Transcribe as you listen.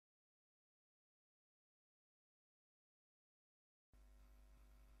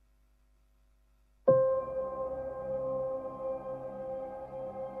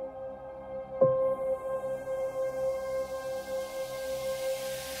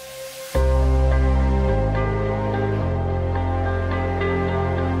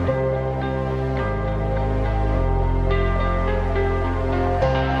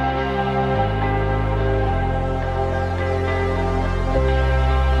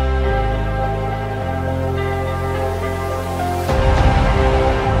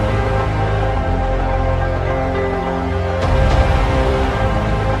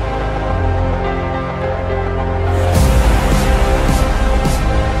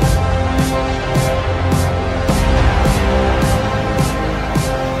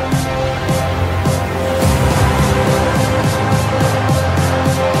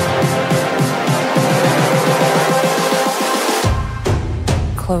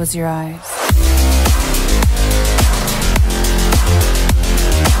close your eyes.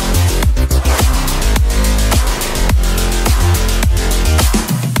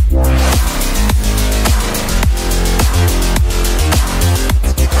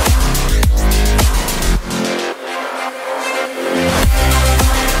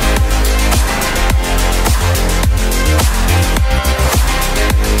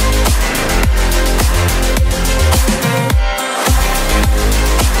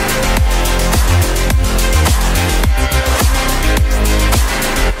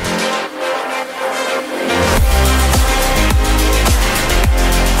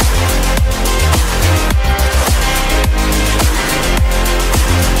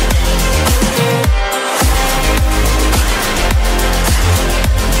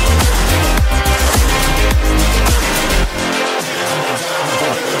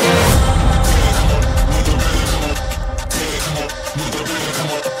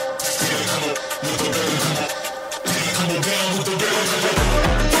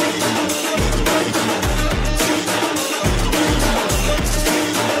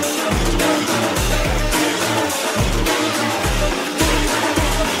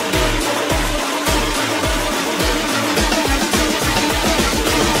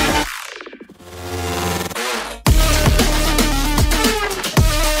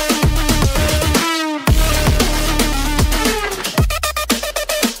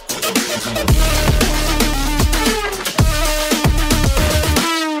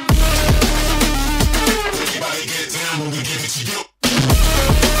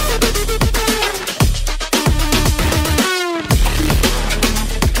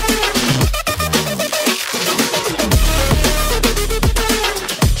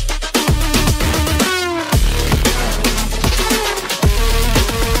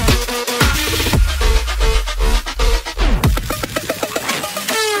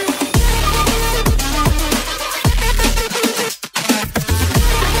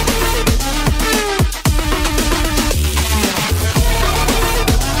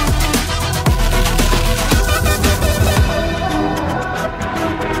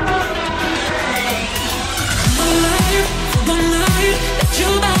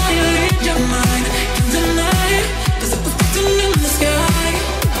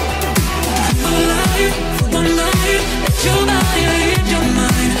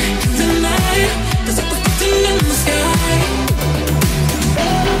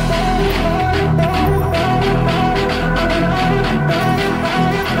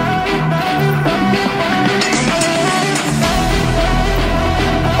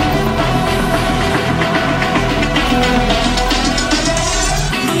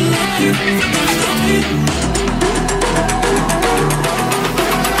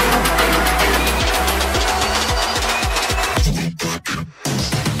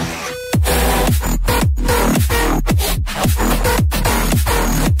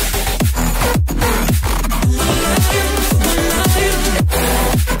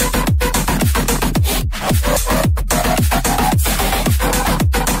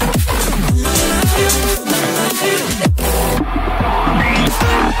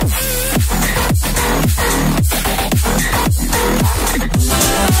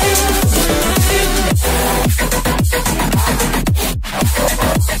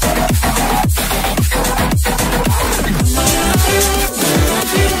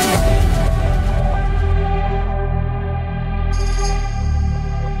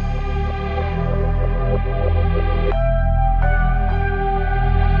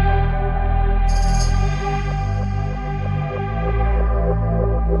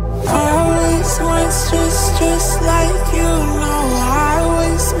 Just like you know, I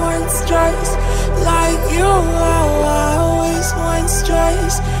always want just like you. Oh, I always want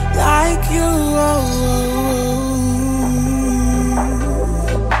just like you.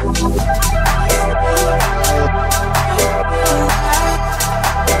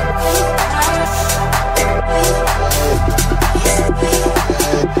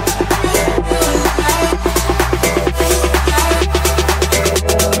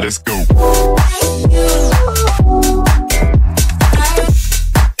 Let's go.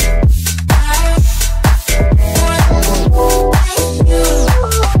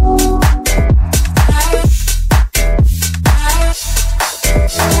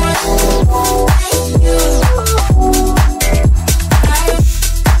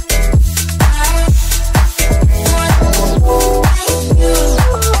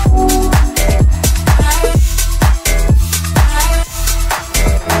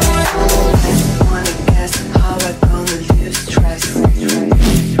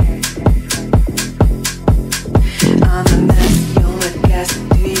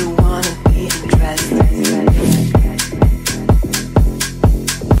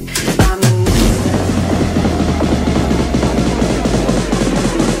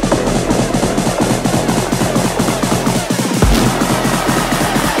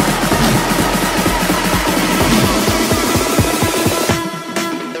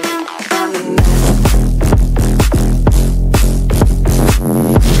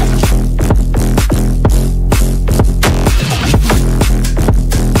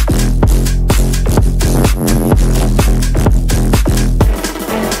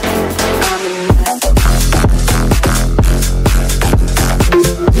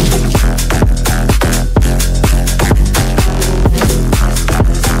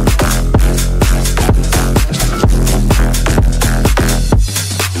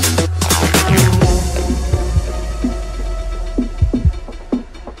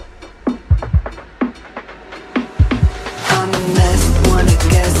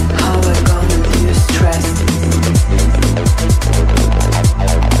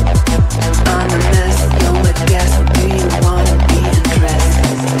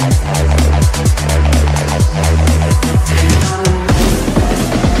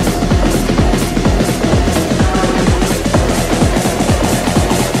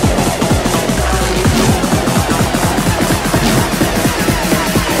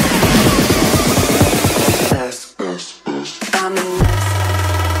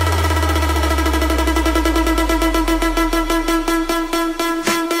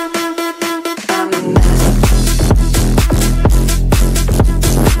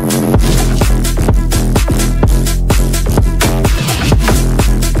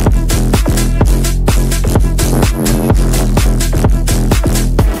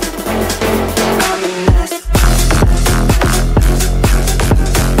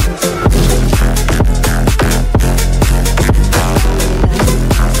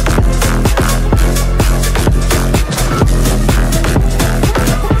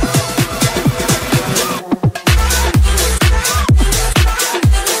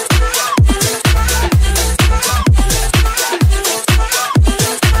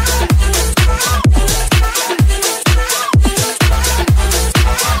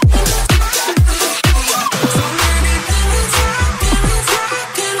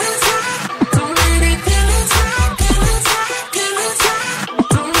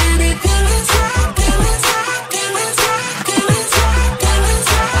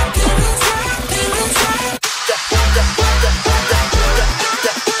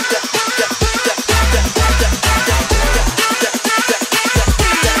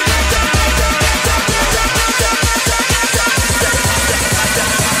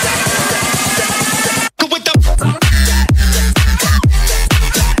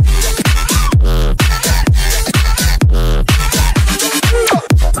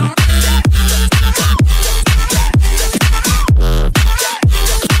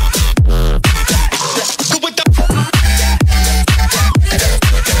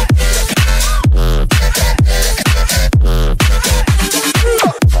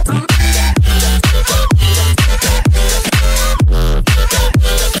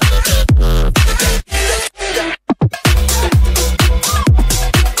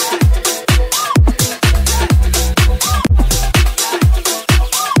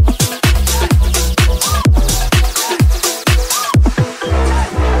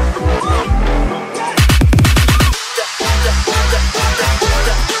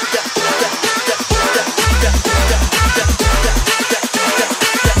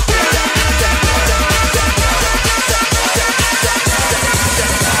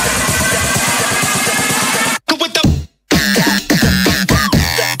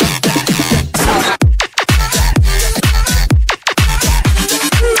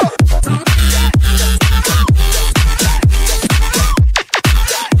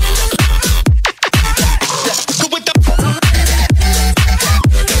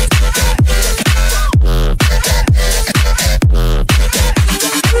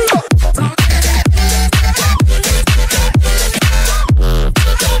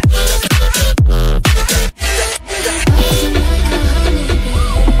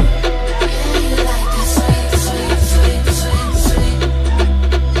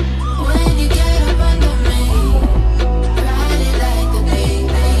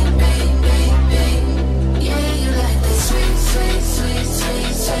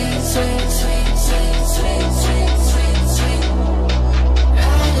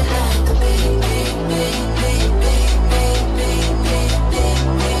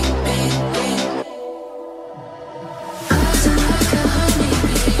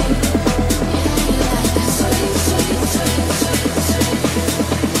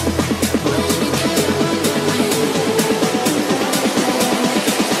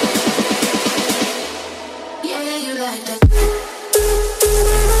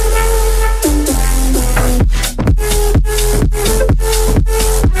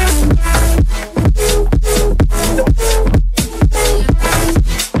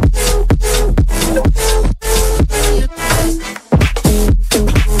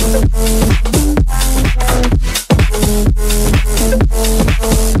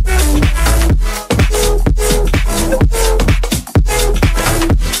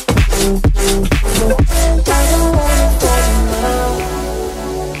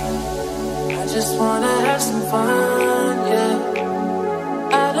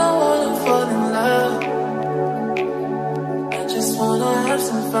 have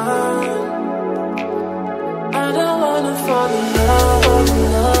some fun. I don't wanna fall in love, fall in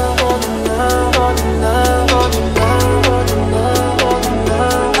love, fall in love, fall in love, fall in love, fall in love, fall in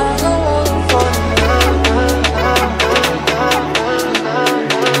love. I don't wanna fall in love,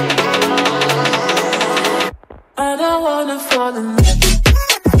 I don't wanna fall in love.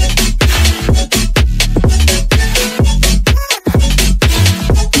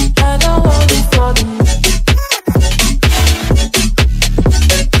 I don't wanna fall in love.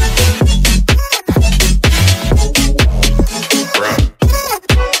 Bruh.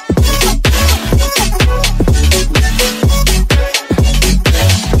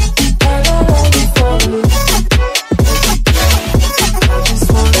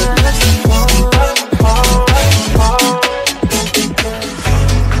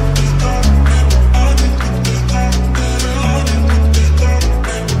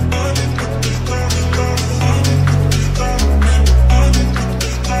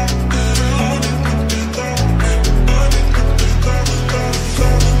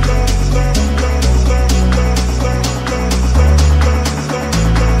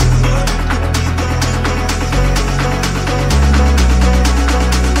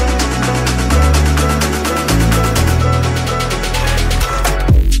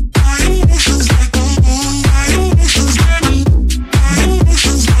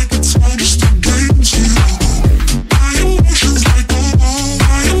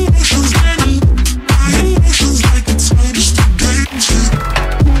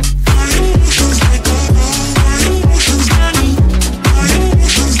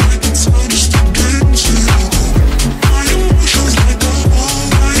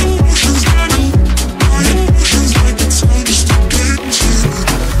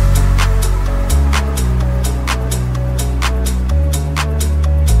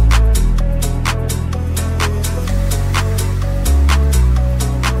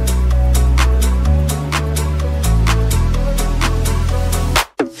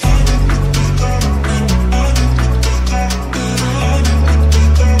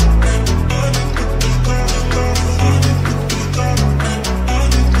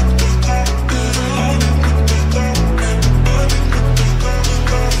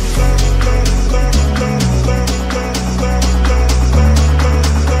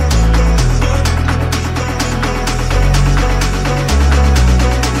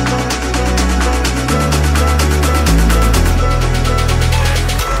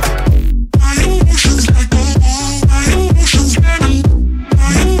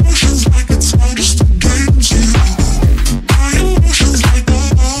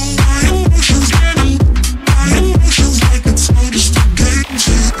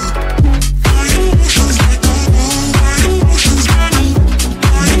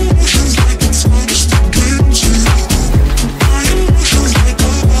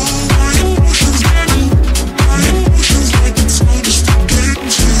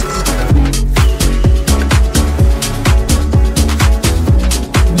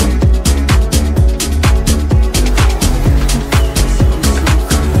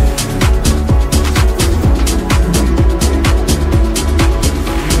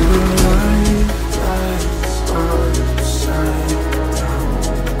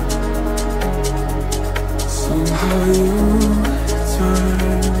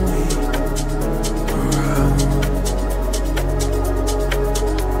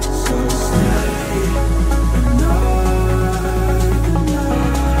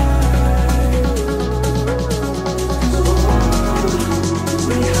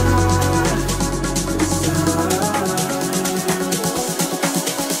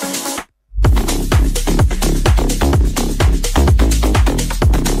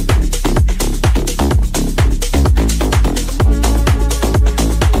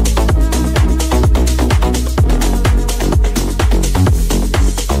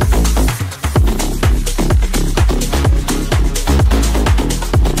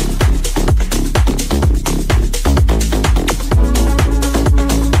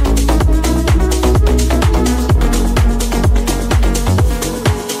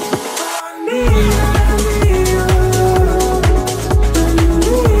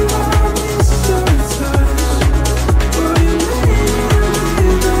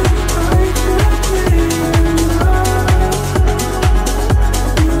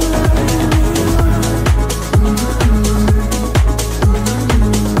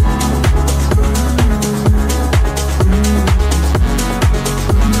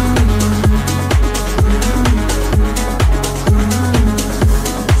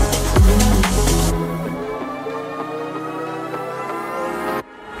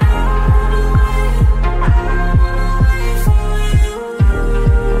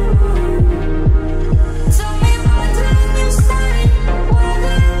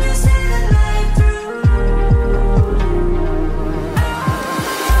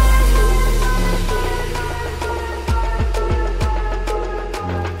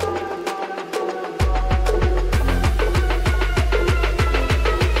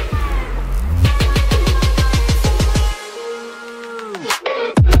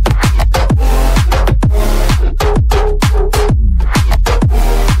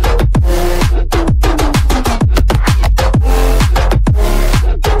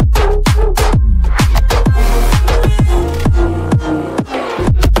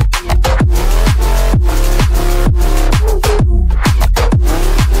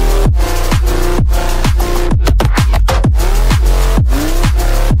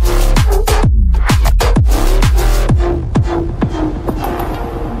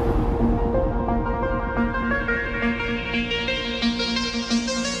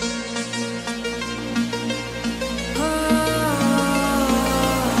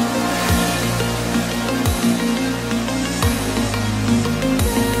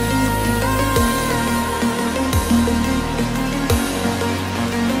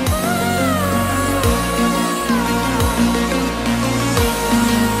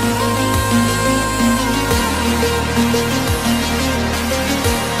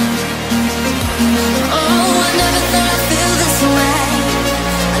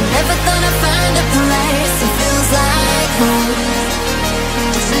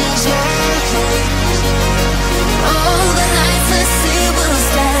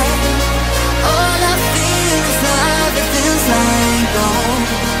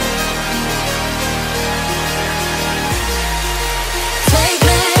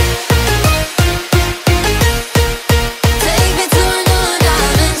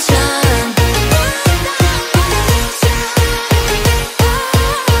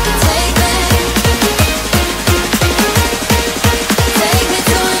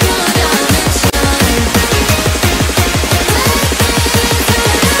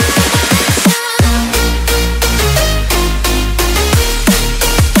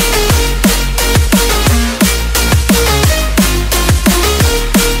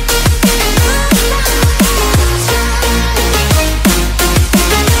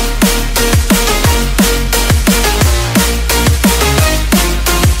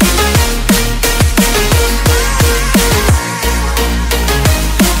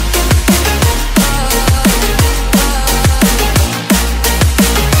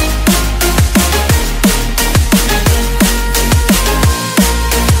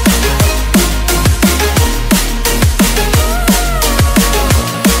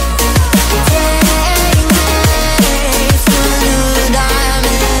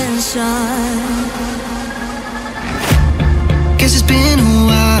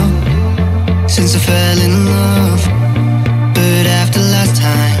 fell in love, but after last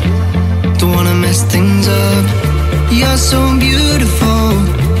time, don't wanna mess things up. You're so beautiful,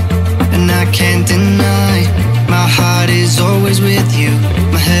 and I can't deny. My heart is always with you,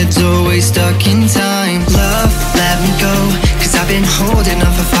 my head's always stuck in time. Love, let me go, cause I've been holding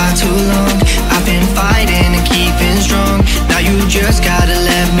on for far too long. I've been fighting and keeping strong, now you just gotta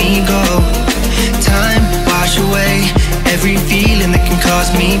let me go. Time, wash away every feeling that can cause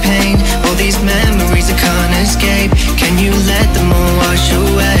me pain. All these memories I can't escape, can you let them all wash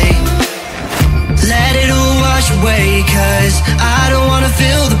away? Let it all wash away, cause I don't wanna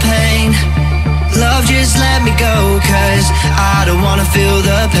feel the pain. Love, just let me go, cause I don't wanna feel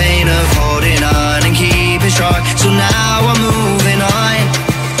the pain of holding on and keeping strong. So now I'm moving on,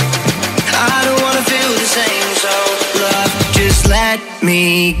 I don't wanna feel the same. So love, just let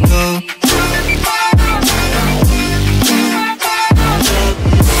me go.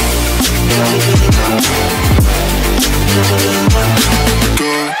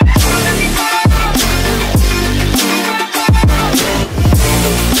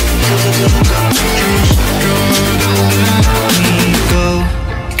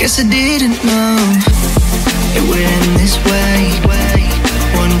 Guess I didn't know it would end this way.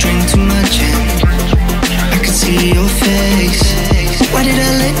 One drink too much and I could see your face. Why did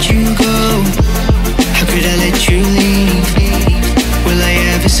I let you go? How could I let you leave? Will I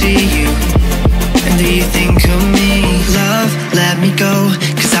ever see you? And do you think of me? Love, let me go,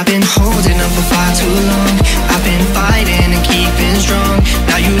 cause I've been holding on for far too long. I've been fighting and keeping strong,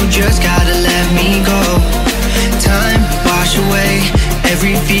 now you just gotta let me go. Time, wash away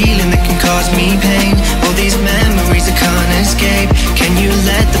every feeling that can cause me pain. All these memories I can't escape, can you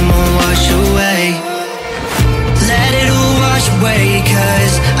let them all wash away? Let it all wash away,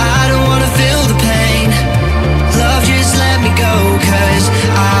 cause I don't wanna feel the pain. Love, just let me go, cause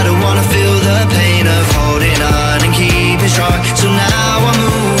I don't wanna feel the pain of holding on and keeping strong. So now I'm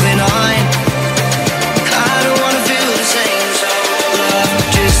moving on, I don't wanna feel the same. So love,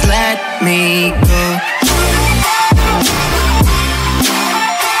 just let me go.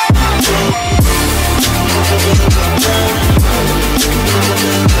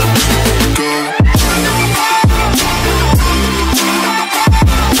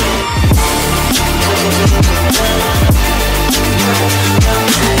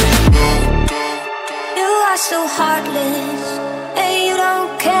 So heartless, and you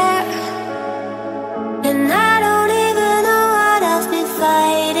don't care. And I don't even know what I've been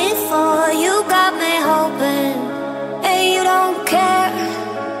fighting for. You got me hoping, and you don't care.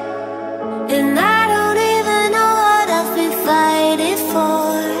 And I don't even know what I've been fighting for.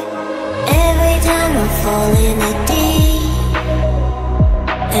 Every time I fall in the deep,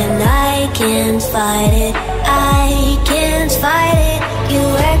 and I can't fight it, I can't fight it. You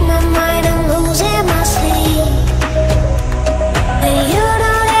wreck my mind, I'm losing my sleep. And you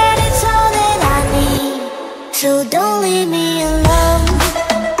know that it's all that I need, so don't leave me alone.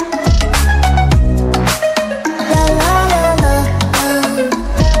 La la la la,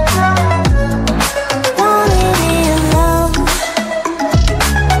 don't leave me alone.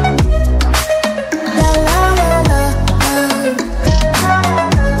 La la la la,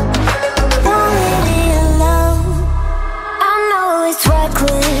 don't leave me alone. I know it's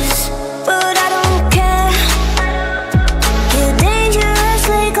reckless,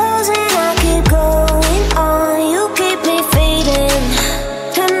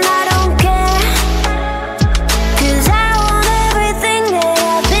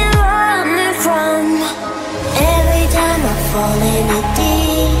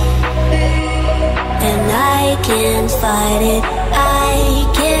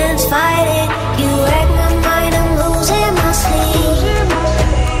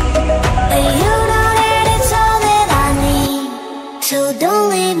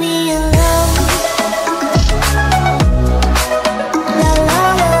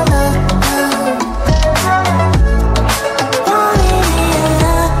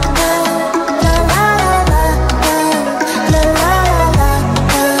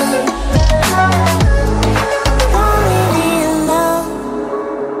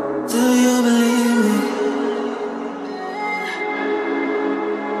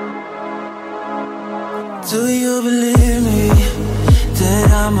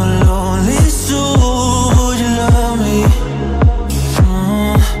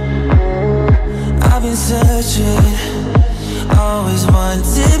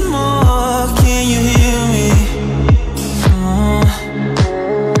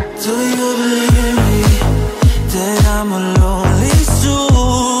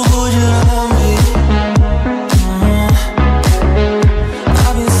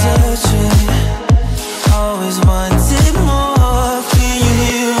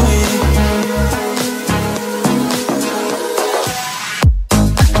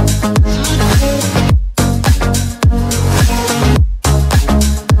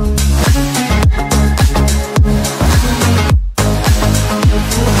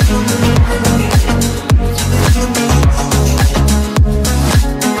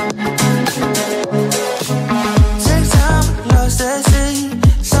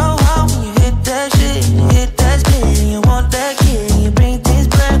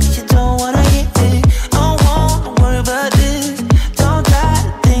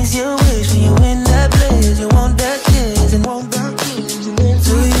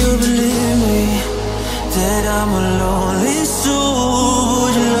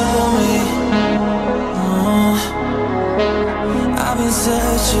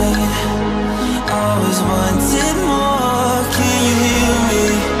 searching, always wanted more. Can you hear me?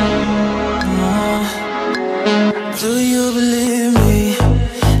 Do you believe me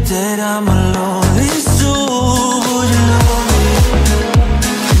that I'm a lonely soul? Would you love me?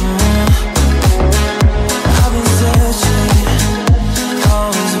 I've been searching,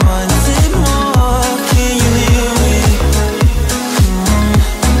 always wanted more. Can you hear me?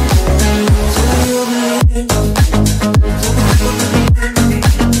 Do you believe me?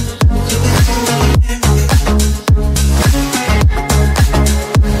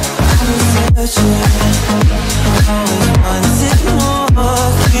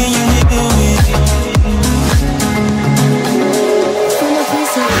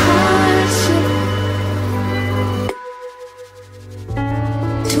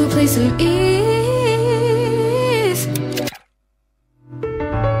 To a place of ease,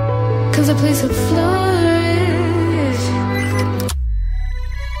 comes a place of flourish.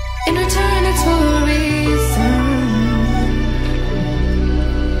 In return, it's for a reason.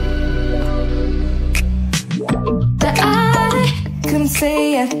 That I couldn't say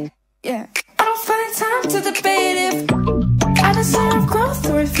it. Yeah, I don't find time to debate if I deserve growth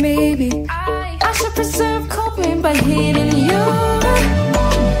or if maybe I should preserve coping by hating you.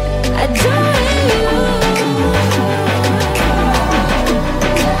 I don't